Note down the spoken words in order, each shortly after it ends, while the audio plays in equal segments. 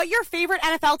What your favorite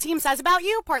NFL team says about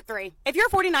you, part 3. If you're a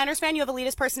 49ers fan, you have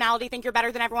elitist personality, think you're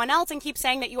better than everyone else, and keep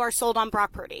saying that you are sold on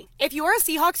Brock Purdy. If you are a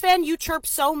Seahawks fan, you chirp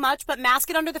so much, but mask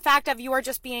it under the fact of you are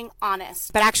just being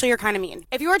honest. But actually, you're kind of mean.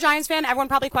 If you're a Giants fan, everyone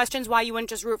probably questions why you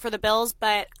wouldn't just root for the Bills,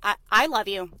 but I love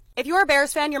you. If you're a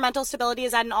Bears fan, your mental stability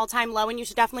is at an all-time low and you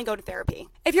should definitely go to therapy.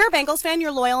 If you're a Bengals fan,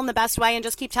 you're loyal in the best way and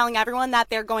just keep telling everyone that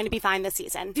they're going to be fine this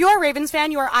season. If you're a Ravens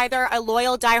fan, you are either a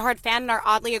loyal, diehard fan and are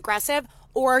oddly aggressive,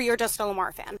 or you're just a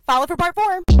Lamar fan. Follow for part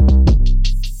 4.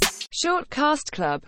 Short Cast Club.